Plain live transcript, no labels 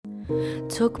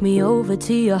Took me over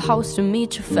to your house to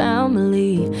meet your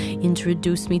family.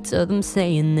 Introduced me to them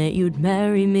saying that you'd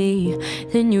marry me.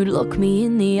 Then you'd look me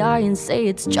in the eye and say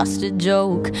it's just a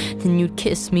joke. Then you'd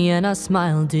kiss me and I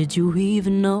smiled, did you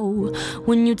even know?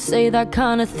 When you'd say that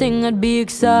kind of thing I'd be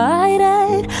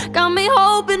excited. Got me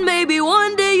hoping maybe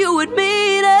one day you would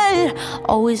meet it.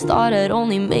 Always thought I'd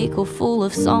only make a fool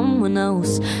of someone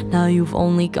else. Now you've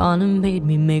only gone and made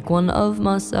me make one of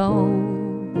myself.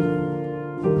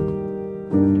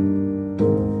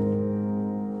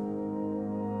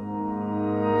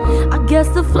 I guess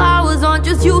the flowers aren't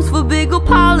just used for big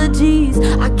apologies.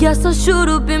 I guess I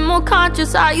should've been more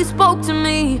conscious how you spoke to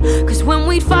me. Cause when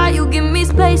we fight you give me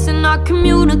space and I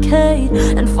communicate.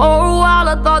 And for a while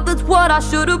I thought that's what I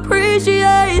should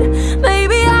appreciate.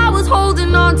 Maybe I was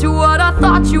holding on to what I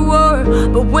thought you were.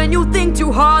 But when you think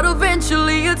too hard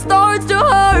eventually it starts to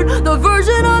hurt. The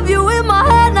version of you in my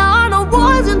head now I know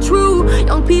wasn't true.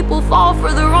 Young people fall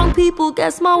for the wrong people,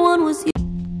 guess my one was you.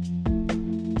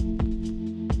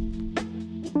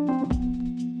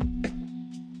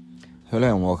 Hello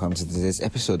and welcome to today's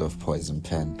episode of Poison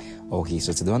Pen. Okay,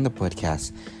 so today on the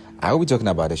podcast, I will be talking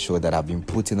about a show that I've been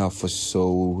putting off for so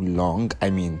long. I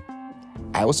mean,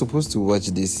 I was supposed to watch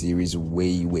this series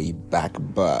way back,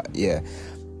 but yeah,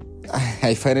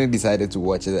 I finally decided to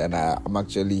watch it and I'm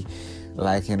actually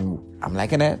liking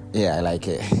it. Yeah, I like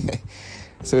it.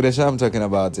 So the show I'm talking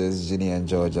about is Ginny and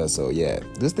Georgia. So yeah,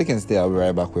 just take and stay. I'll be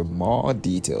right back with more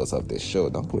details of this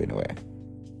show. Don't go anywhere.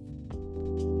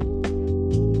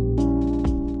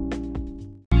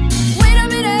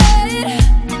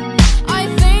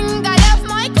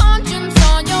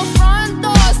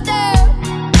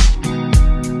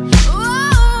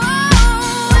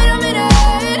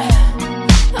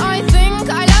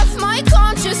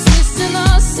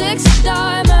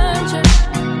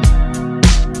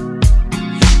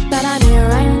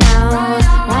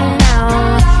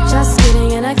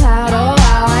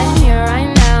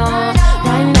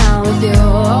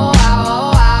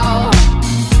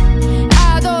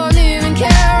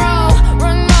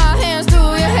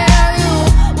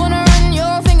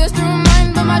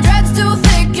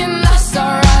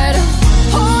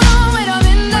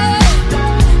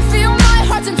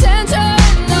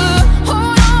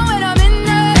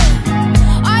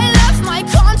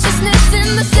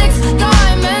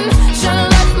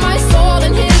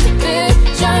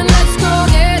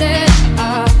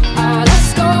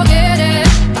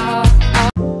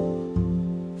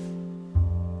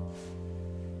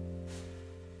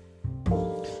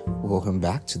 Welcome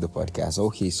back to the podcast.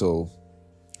 Okay, so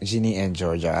Ginny and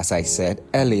Georgia, as I said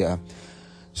earlier.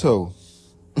 So,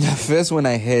 first when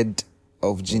I heard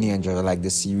of Ginny and Georgia, like the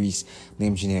series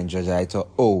named Ginny and Georgia, I thought,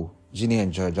 oh, Ginny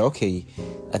and Georgia, okay.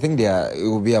 I think it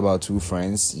will be about two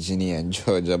friends, Ginny and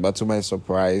Georgia. But to my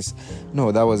surprise,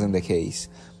 no, that wasn't the case.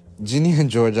 Ginny and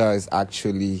Georgia is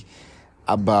actually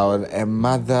about a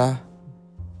mother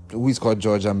who is called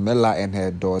Georgia Miller and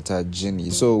her daughter Ginny.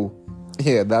 So,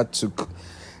 yeah, that took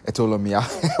a toll on me. I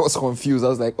was confused. I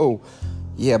was like, oh,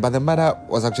 yeah, but the mother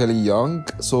was actually young.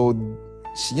 So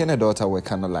she and her daughter were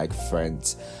kind of like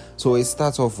friends. So it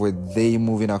starts off with they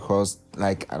moving across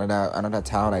like another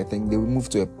town. I think they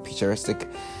moved to a picturesque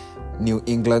New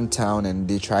England town and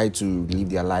they try to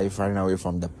live their life running away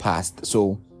from the past.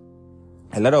 So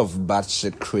a lot of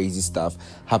batshit crazy stuff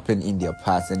happened in their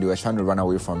past and they were trying to run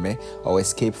away from it or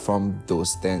escape from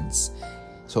those things.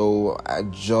 So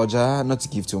Georgia, not to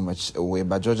give too much away,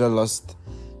 but Georgia lost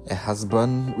a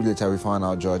husband. Later we found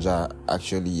out Georgia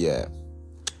actually,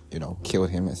 killed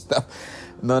him and stuff.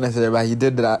 Not necessarily, but he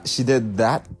did that. She did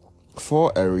that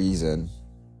for a reason.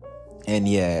 And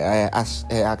yeah,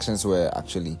 her actions were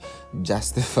actually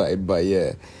justified. But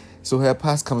yeah, so her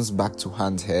past comes back to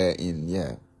haunt her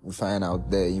we find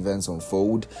out the events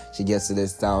unfold. She gets to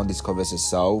this town, discovers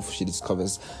herself. She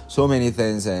discovers so many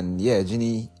things. And yeah,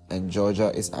 Ginny and Georgia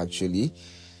is actually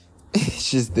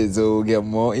she's this, so we'll get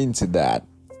more into that.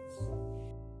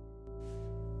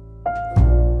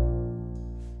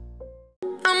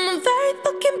 I'm a very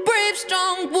fucking brave,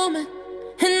 strong woman,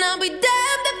 and I'll be damned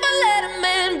if I let a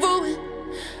man ruin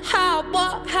how I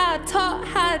walk, how I talk,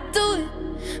 how I do it.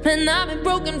 Man, I've been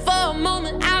broken for a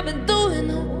moment, I've been doing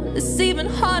it. It's even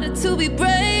harder to be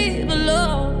brave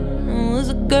alone. I was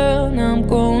a girl, now I'm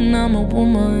grown, I'm a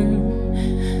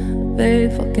woman. Very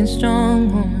fucking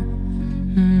strong woman.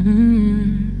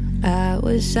 I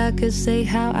wish I could say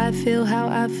how I feel, how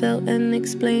I felt, and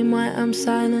explain why I'm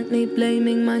silently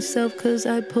blaming myself. Cause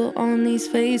I put on these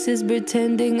faces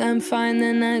pretending I'm fine.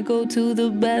 Then I go to the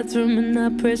bathroom and I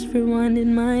press rewind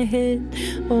in my head.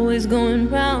 Always going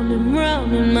round and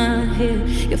round in my head.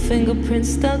 Your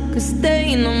fingerprints stuck a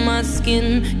stain on my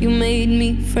skin. You made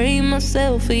me frame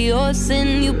myself for your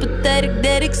sin. You pathetic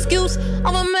dead excuse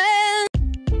of a man.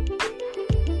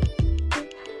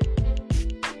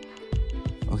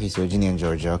 Okay, so Ginny and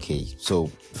Georgia. Okay, so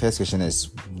first question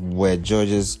is, were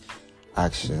Georgia's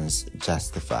actions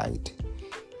justified?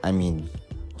 I mean,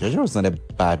 Georgia was not a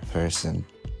bad person.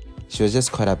 She was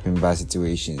just caught up in bad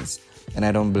situations, and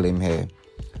I don't blame her.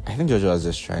 I think Georgia was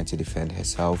just trying to defend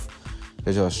herself.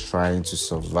 Georgia was trying to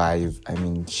survive. I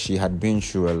mean, she had been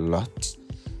through a lot,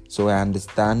 so I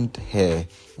understand her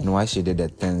and why she did the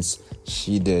things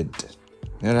she did.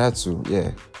 In order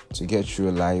to get through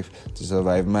life, to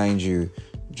survive. Mind you,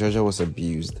 Georgia was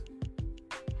abused.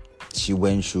 She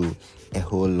went through a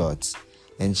whole lot.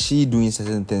 And she doing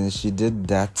certain things, she did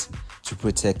that to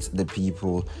protect the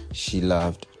people she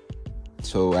loved.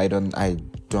 So I don't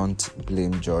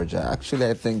blame Georgia. Actually,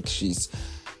 I think she's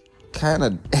kind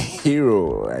of a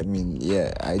hero. I mean, you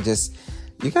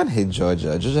can't hate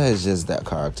Georgia. Georgia is just that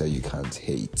character you can't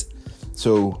hate.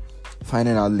 So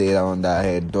finding out later on that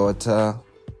her daughter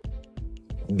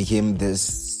became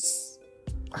this,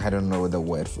 I don't know the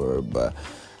word for it, but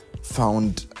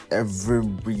found every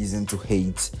reason to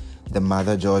hate the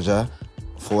mother Georgia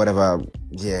for whatever.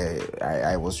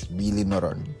 I was really not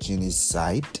on Ginny's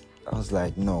side. I was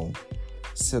like, no,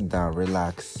 sit down,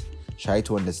 relax, try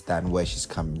to understand where she's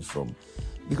coming from,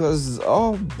 because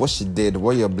all what she did,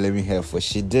 what you're blaming her for,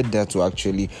 she did that to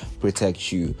actually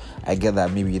protect you. I get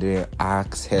that maybe you didn't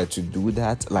ask her to do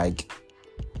that,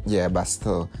 but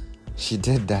still, she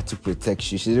did that to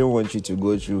protect you. She didn't want you to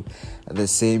go through the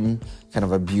same kind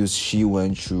of abuse she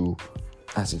went through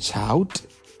as a child,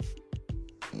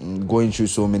 going through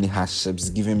so many hardships,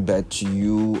 giving birth to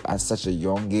you at such a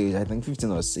young age, I think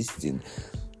 15 or 16.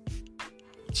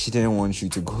 She didn't want you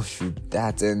to go through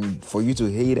that, and for you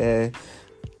to hate her,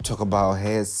 talk about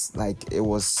her, it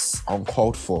was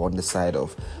uncalled for on the side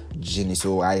of Ginny.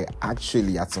 So I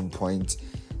actually at some point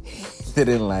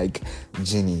didn't like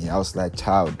Ginny. I was like,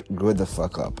 child, grow the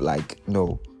fuck up.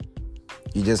 No,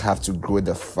 you just have to grow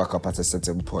the fuck up at a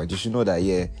certain point. You should know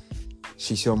that,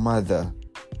 she's your mother.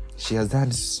 She has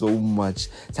done so much,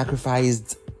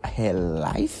 sacrificed her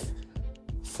life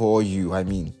for you. I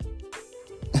mean,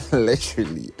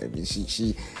 literally. I mean,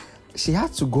 she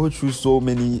had to go through so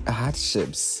many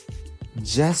hardships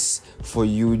just for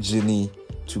you, Ginny,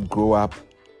 to grow up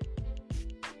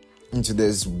into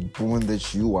this woman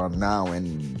that you are now,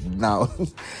 and now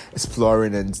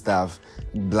exploring and stuff,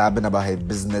 blabbing about her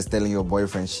business, telling your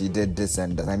boyfriend she did this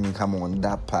and that. I mean, come on,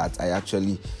 that part I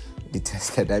actually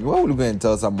detested. I mean, why would you go and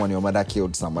tell someone your mother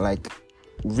killed someone?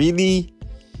 Really?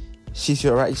 She's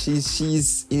your right.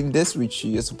 She's in this with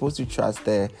you. You're supposed to trust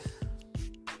her.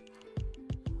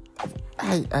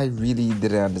 I really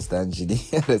didn't understand Ginny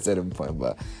at a certain point,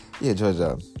 but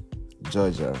Georgia.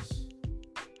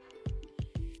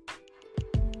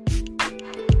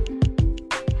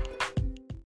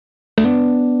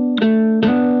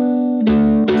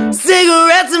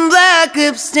 Cigarettes and black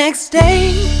lipstick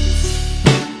stains.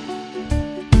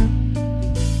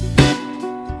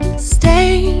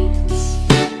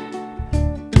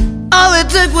 All it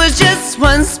took was just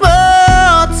one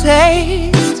small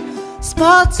taste.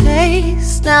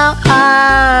 Now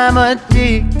I'm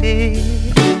addicted.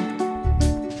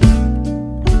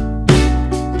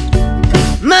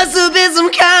 Must have been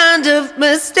some kind of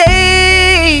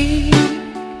mistake.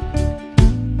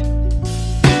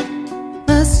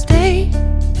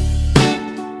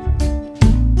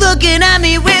 Looking at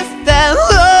me with that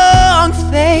long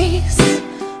face,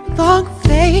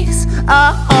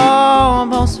 I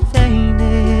almost fainted.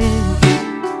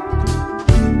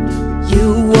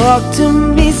 You walk to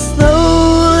me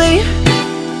slowly,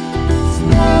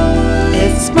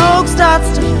 as smoke starts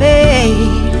to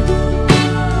fade.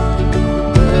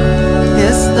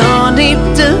 There's no need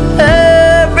to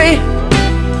hurry.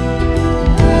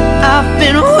 I've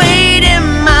been waiting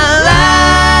my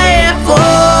life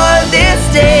for this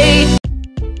day.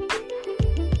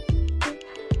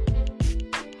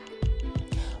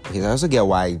 Okay, I also get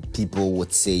why people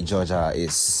would say Georgia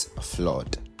is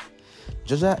flawed.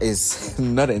 Georgia is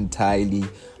not entirely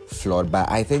flawed, but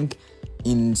I think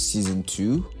in season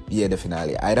 2, the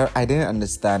finale, I didn't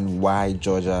understand why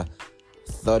Georgia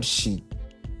thought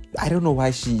I don't know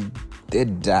why she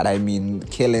did that. I mean,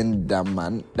 killing the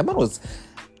man. The man was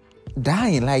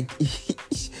dying.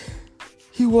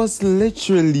 He was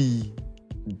literally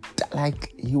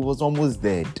like he was almost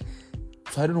dead.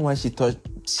 So I don't know why she thought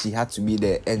she had to be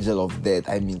the angel of death.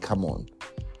 I mean, come on.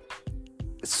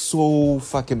 So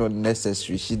fucking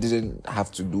unnecessary. She didn't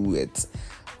have to do it.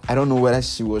 I don't know whether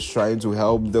she was trying to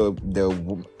help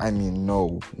the I mean,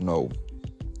 no.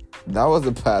 That was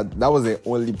the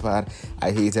only part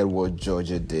I hated what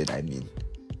Georgia did. I mean,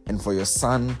 and for your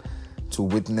son to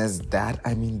witness that,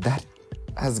 I mean, that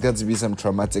has got to be some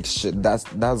traumatic shit. That's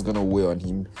gonna weigh on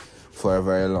him for a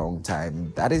very long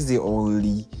time. That is the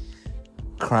only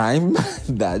crime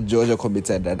that Georgia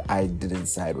committed that I didn't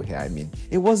side with her. I mean,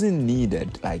 it wasn't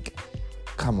needed. Like,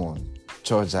 come on,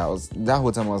 Georgia. That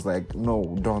whole time I was like,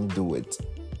 no, don't do it.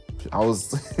 I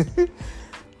was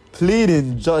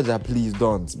pleading, Georgia, please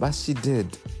don't. But she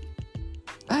did.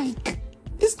 Like,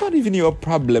 it's not even your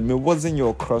problem. It wasn't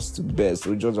your cross to bear.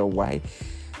 So Georgia, why?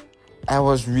 I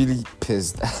was really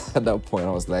pissed at that point.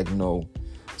 I was like, no.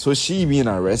 So she being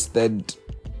arrested,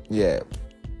 yep.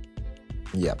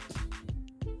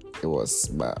 It was,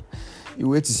 but you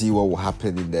wait to see what will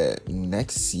happen in the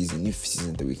next season if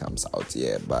season 3 comes out.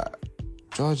 Yeah, but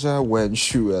Georgia went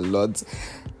through a lot,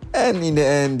 and in the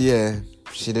end, yeah,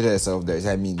 she did herself there.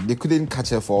 I mean, they couldn't catch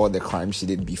her for all the crimes she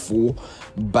did before,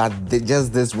 but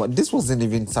this wasn't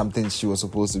even something she was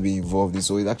supposed to be involved in.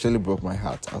 So it actually broke my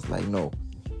heart. I was like, no,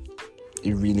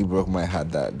 it really broke my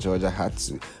heart that Georgia had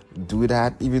to do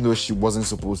that, even though she wasn't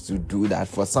supposed to do that,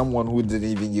 for someone who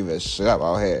didn't even give a shit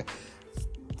about her.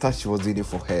 Thought she was doing it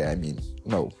for her. I mean,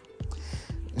 no.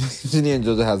 Ginny and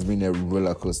Georgia has been a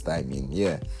roller coaster. I mean,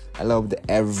 yeah, I loved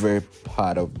every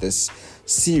part of this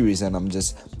series, and I'm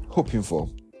just hoping for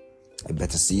a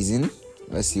better season.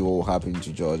 Let's see what will happen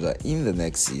to Georgia in the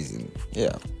next season.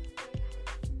 Yeah.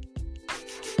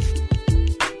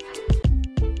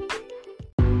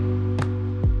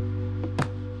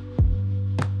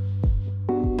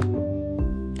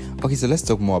 Okay, so let's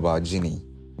talk more about Ginny.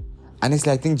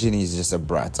 Honestly, I think Ginny is just a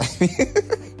brat.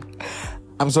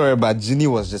 I'm sorry, but Ginny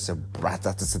was just a brat.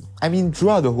 I mean,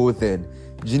 throughout the whole thing,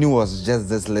 Ginny was just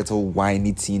this little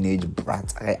whiny teenage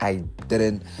brat. I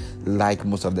didn't like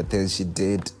most of the things she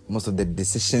did, most of the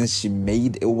decisions she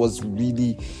made. It was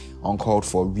really uncalled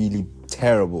for, really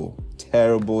terrible.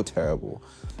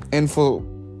 And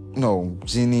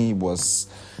Ginny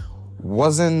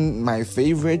wasn't my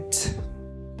favorite,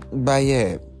 but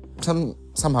yeah,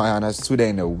 somehow I understood her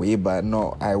in a way, but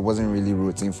no, I wasn't really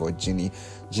rooting for Ginny.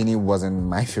 Ginny wasn't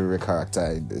my favorite character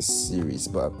in this series,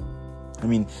 but I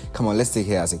mean, come on, let's take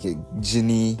her as a kid.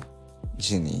 Ginny.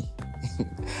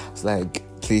 It's like,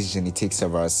 please, Ginny, take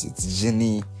several seats.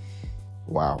 Ginny,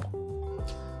 wow.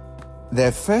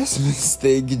 The first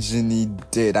mistake Ginny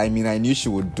did, I mean, I knew she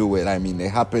would do it. I mean, it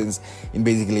happens in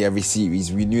basically every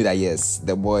series. We knew that, yes,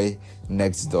 the boy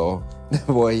next door, the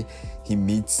boy he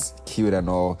meets, cute and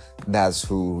all, that's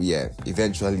who, yeah,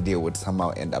 eventually they would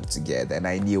somehow end up together. And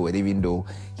I knew it, even though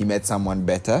he met someone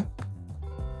better.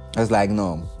 I was like,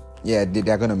 no, yeah,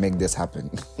 they're gonna make this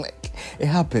happen. Like, it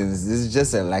happens. This is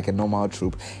just like a normal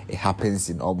trope. It happens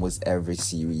in almost every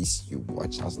series you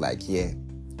watch. I was like, yeah,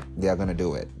 they are gonna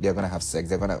do it. They're gonna have sex.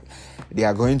 They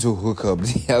are going to hook up.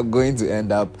 They are going to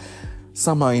end up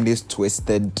somehow in this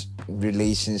twisted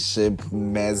relationship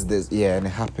mess. And it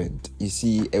happened. You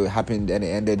see, it happened and it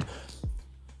ended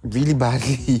really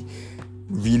badly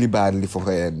for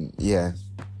her, and yeah,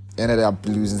 ended up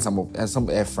losing some of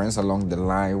her friends along the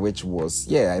line, which was,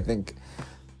 yeah, I think,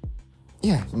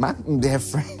 yeah, their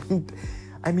friend.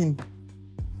 I mean,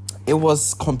 it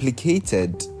was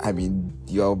complicated. I mean,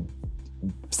 your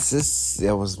sis,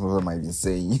 what am I even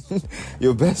saying?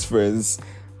 Your best friend's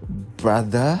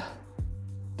brother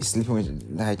sleeping with,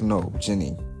 like, no,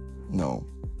 Ginny. No.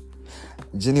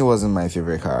 Ginny wasn't my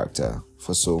favorite character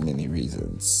for so many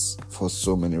reasons.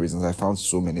 I found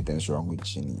so many things wrong with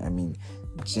Ginny. I mean,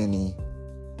 Ginny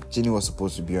was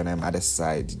supposed to be on her mother's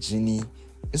side. Ginny,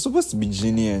 it's supposed to be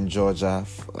Ginny and Georgia.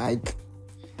 Like,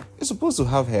 you're supposed to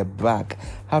have her back,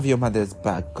 have your mother's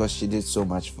back, because she did so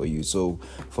much for you. So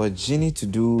for Ginny to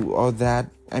do all that,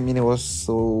 I mean, it was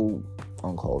so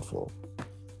uncalled for.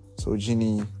 So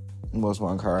Ginny was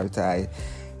one character I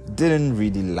didn't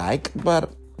really like,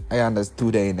 but I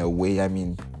understood her in a way. I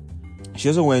mean, she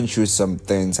also went through some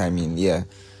things, I mean, yeah,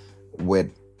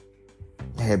 with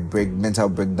her mental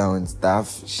breakdown and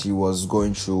stuff. She was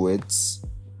going through it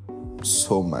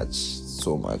so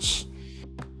much.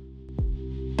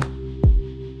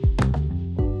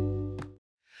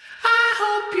 I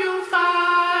hope you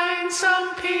find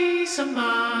some peace of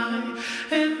mind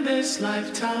in this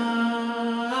lifetime.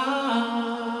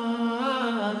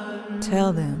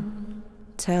 Tell them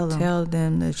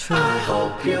the truth. I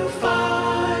hope you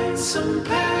find some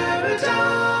paradise.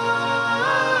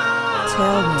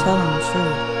 Tell him the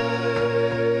truth.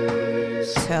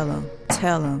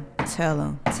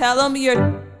 Tell him you're...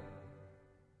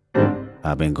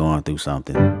 I've been going through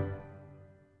something.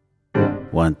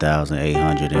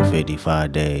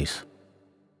 1,855 days.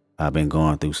 I've been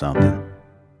going through something.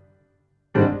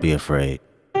 Be afraid.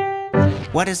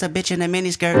 What is a bitch in a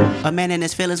miniskirt? A man in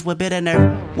his feelings with bitter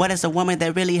nerve. What is a woman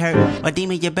that really hurt? A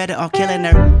demon, you better off killing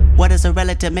her. What is a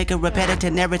relative? Make a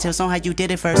repetitive narratives on how you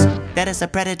did it first. That is a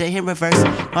predator in reverse.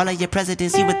 All of your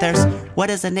presidents he with thirst. What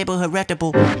is a neighborhood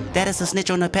reputable? That is a snitch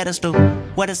on a pedestal.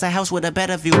 What is a house with a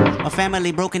better view? A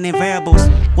family broken in variables.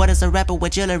 What is a rapper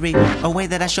with jewelry? A way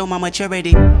that I show my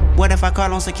maturity. What if I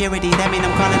call on security? That mean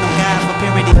I'm calling on God for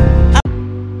purity.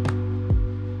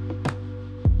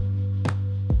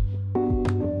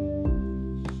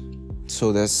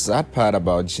 So the sad part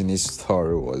about Ginny's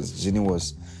story was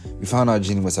we found out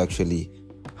Ginny was actually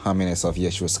harming herself. Yeah,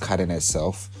 she was cutting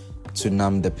herself to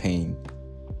numb the pain.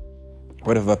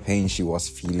 Whatever pain she was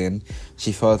feeling,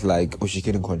 she felt like, she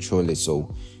couldn't control it.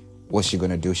 So what's she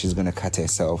going to do? She's going to cut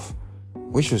herself,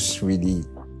 which was really,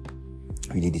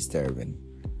 really disturbing.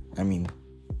 I mean,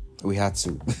 we had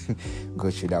to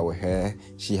go through that with her.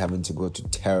 She having to go to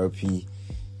therapy.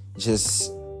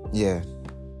 Just, yeah.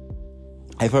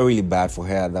 I felt really bad for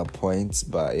her at that point,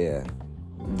 but yeah,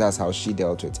 that's how she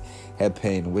dealt with her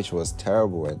pain, which was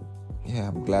terrible. And yeah,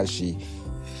 I'm glad she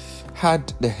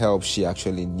had the help she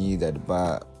actually needed.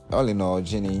 But all in all,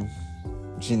 Ginny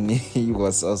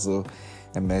was also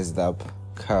a messed up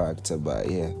character. But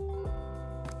yeah,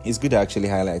 it's good to actually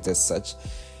highlight as such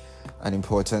an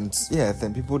important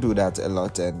thing. People do that a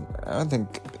lot, and I don't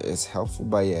think it's helpful.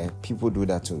 But yeah, people do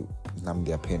that to numb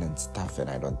their pain and stuff, and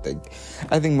I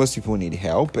think most people need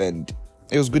help, and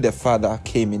it was good the father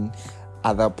came in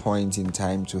at that point in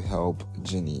time to help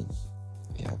Ginny.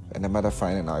 Yeah, and the mother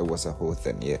finding out it was a whole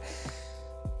thing. Yeah.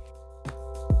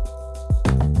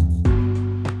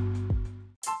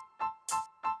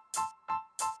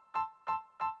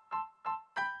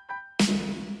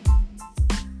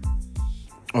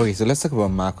 Okay, so let's talk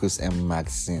about Marcus and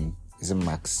Maxine. Is it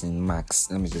Maxine? Max.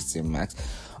 Let me just say Max.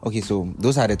 Okay, so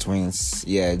those are the twins.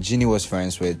 Yeah, Ginny was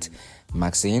friends with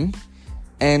Maxine.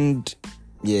 And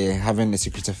yeah, having a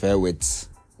secret affair with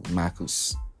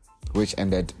Marcus, which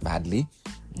ended badly.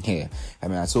 Yeah.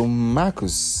 So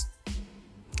Marcus,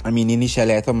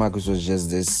 initially I thought Marcus was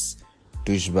just this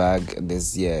douchebag,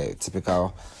 this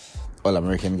typical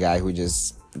all-American guy who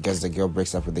just gets the girl,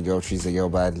 breaks up with the girl, treats the girl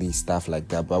badly, stuff like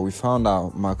that. But we found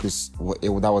out Marcus,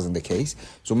 that wasn't the case.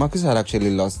 So Marcus had actually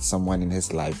lost someone in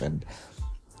his life, and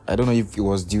I don't know if it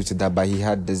was due to that, but he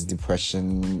had this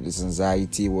depression, this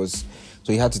anxiety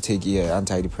so he had to take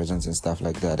antidepressants and stuff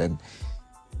like that, and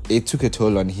it took a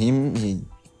toll on him. He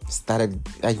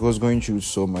was going through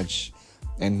so much,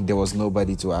 and there was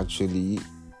nobody to actually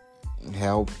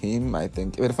help him. I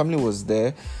think the family was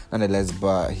there nonetheless,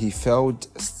 but he still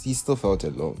felt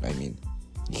alone.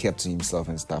 He kept to himself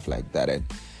and stuff like that, and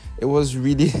it was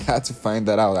really hard to find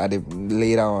that out.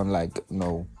 Later on,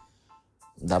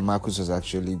 that Marcus was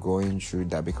actually going through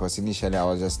that, because initially I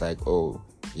was just like, oh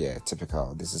yeah,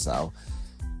 typical, this is how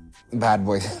bad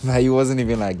boy. But he wasn't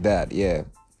even like that. Yeah,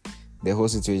 the whole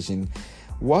situation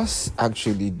was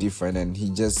actually different, and he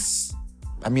just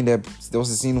there was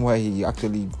a scene where he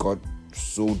actually got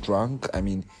so drunk.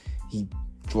 He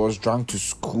was drunk to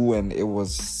school, and it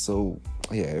was so,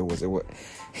 it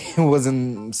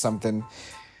wasn't something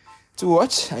to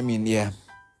watch.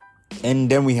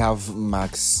 And then we have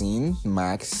Maxine,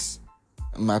 Max's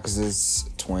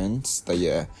twins,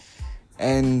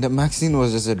 and Maxine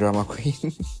was just a drama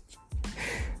queen.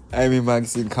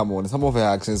 Maxine, come on, some of her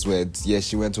actions were,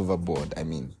 she went overboard.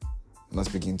 Not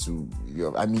speaking to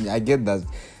you. I get that.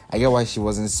 I get why she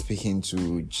wasn't speaking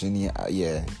to Ginny.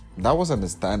 That was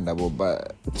understandable,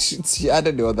 but she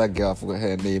added the other girl. I forgot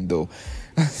her name though.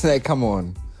 It's like, come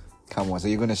on. So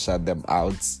you're gonna shut them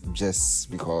out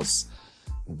just because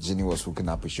Ginny was hooking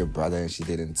up with your brother and she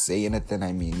didn't say anything?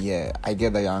 I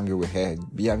get that you're angry with her.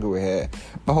 Be angry with her.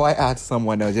 But why add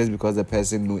someone else just because the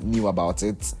person knew about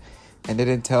it and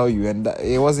didn't tell you? And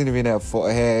it wasn't even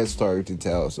her story to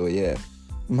tell. So yeah.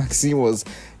 Maxine was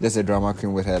just a drama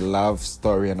queen with her love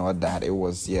story and all that. It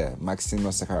was, Maxine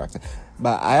was a character.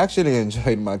 But I actually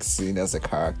enjoyed Maxine as a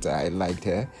character. I liked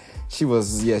her. She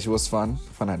was fun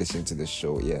addition to the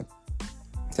show, yeah.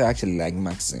 So I actually like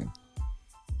Maxine.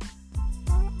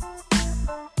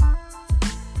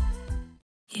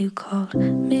 You called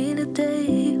me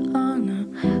today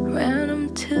on a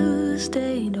random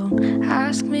Tuesday. Don't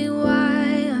ask me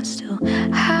why, I still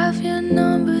have your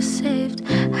number saved.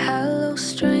 Hello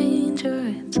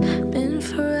stranger, it's been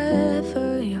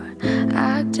forever. You're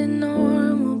acting normal.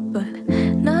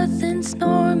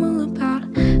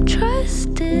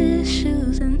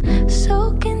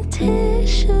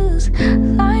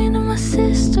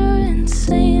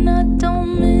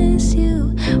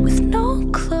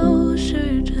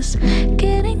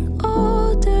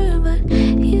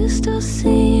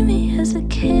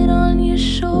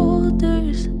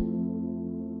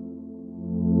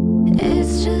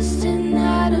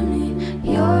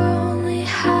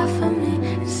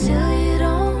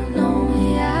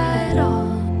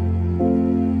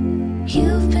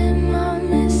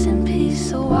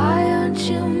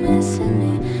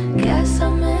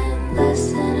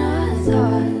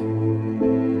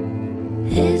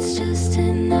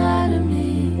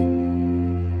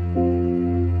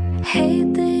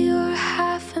 hate that you're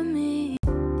half of me.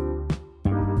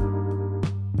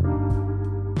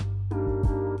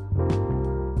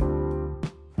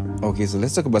 Okay, so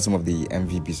let's talk about some of the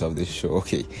MVPs of this show.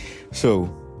 Okay, so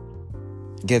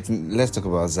let's talk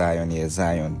about Zion here.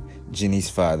 Zion, Ginny's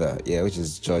father, which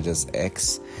is Georgia's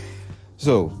ex.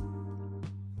 So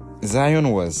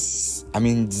Zion was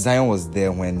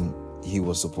there when he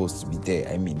was supposed to be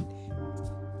there. I mean,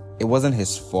 it wasn't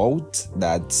his fault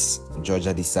that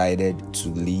Georgia decided to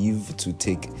leave, to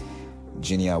take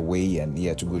Ginny away and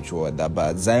to go through all that.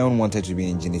 But Zion wanted to be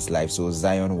in Ginny's life, so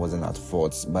Zion wasn't at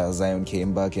fault. But Zion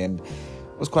came back and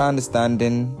was quite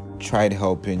understanding, tried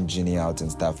helping Ginny out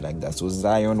and stuff like that. So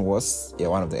Zion was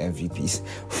one of the MVPs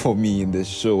for me in this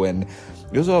show. And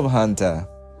we also have Hunter.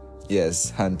 Yes,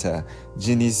 Hunter.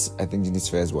 Ginny's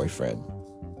first boyfriend.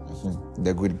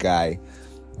 The good guy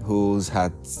whose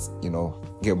heart,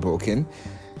 get broken.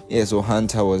 So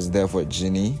Hunter was there for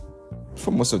Ginny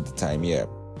for most of the time,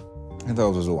 And that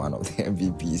was also one of the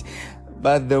MVPs.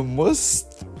 But the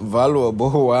most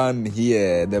valuable one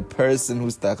here, the person who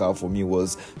stuck out for me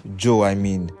was Joe.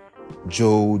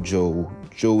 Joe,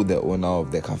 the owner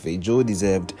of the cafe. Joe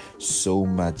deserved so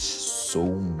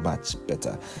much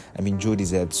better. Joe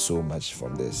deserved so much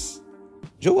from this.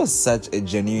 Joe was such a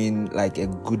genuine, a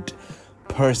good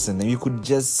person. And you could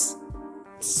just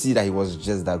see that he was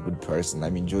just that good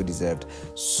person. Joe deserved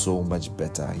so much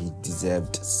better. He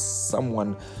deserved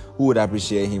someone who would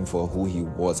appreciate him for who he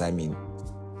was.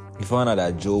 We found out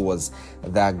that Joe was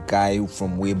that guy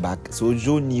from way back. So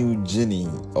Joe knew Ginny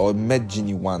or met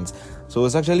Ginny once. So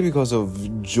it's actually because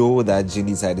of Joe that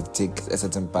Ginny decided to take a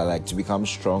certain path, to become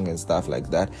strong and stuff like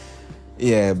that.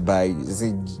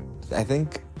 I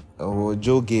think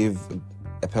Joe gave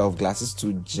a pair of glasses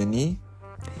to Ginny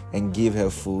and gave her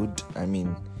food.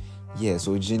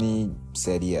 So Ginny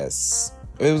said yes.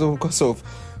 It was because of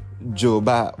Joe,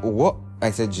 but what? I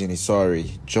said Ginny,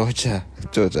 sorry. Georgia.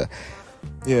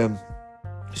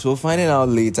 So finding out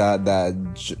later that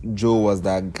Joe was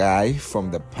that guy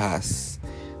from the past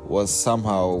was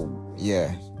somehow,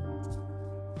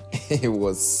 it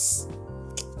was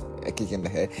a kick in the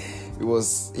head. It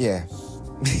was,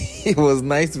 it was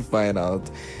nice to find out.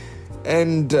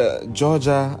 And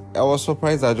Georgia, I was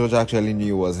surprised that Georgia actually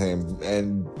knew it was him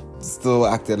and still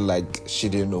acted like she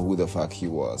didn't know who the fuck he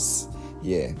was.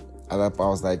 I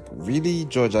was like, really,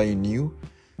 Georgia, you knew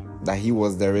that he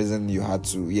was the reason you had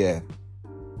to,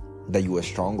 that you were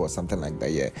strong or something like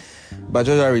that, But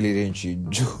Georgia really didn't treat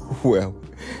Joe well.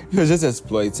 He was just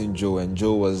exploiting Joe, and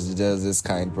Joe was just this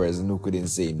kind person who couldn't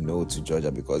say no to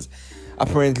Georgia because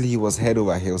apparently he was head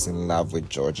over heels in love with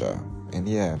Georgia. And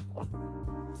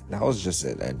that was just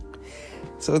it. And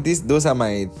so those are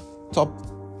my top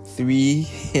 3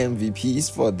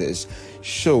 MVPs for this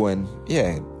show, and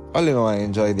all in all, I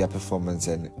enjoyed their performance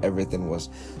and everything was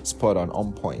spot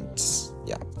on point.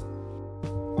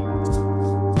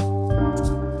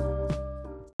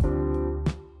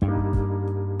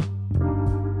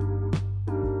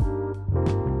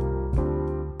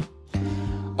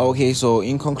 Okay, so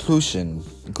in conclusion,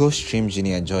 go stream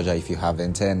Ginny and Georgia if you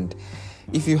haven't. And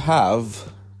if you have,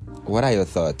 what are your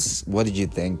thoughts? What did you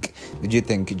think? Did you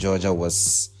think Georgia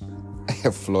was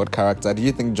a flawed character? Do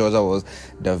you think Georgia was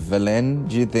the villain?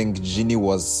 Do you think Ginny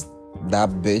was that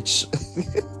bitch?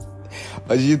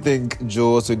 Or do you think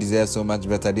Joe also deserves so much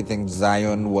better? Do you think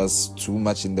Zion was too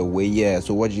much in the way?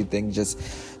 So what do you think?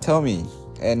 Just tell me.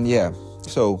 And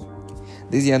so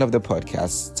this is the end of the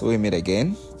podcast. Till we meet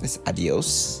again, it's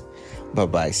adios.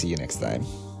 Bye-bye. See you next time.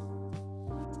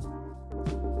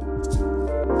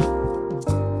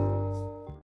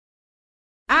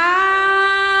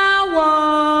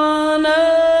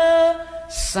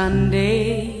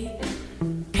 Sunday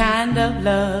kind of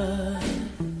love,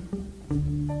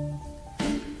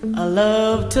 a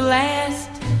love to last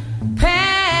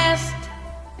past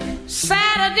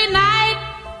Saturday night,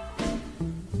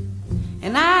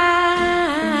 and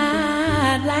I'd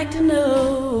like to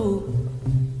know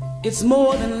it's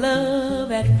more than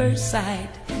love at first sight,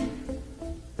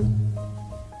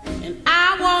 and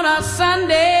I want a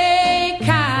Sunday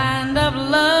kind of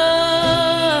love.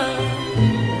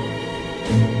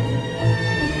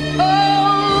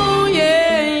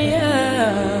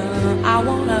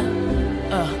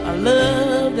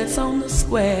 Love that's on the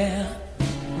square.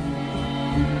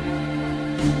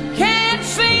 Can't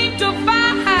seem to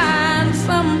find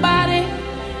somebody,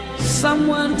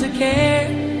 someone to care,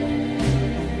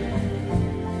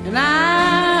 and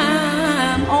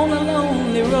I'm on a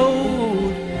lonely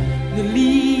road that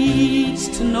leads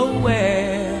to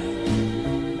nowhere.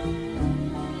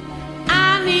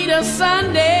 I need a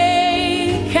Sunday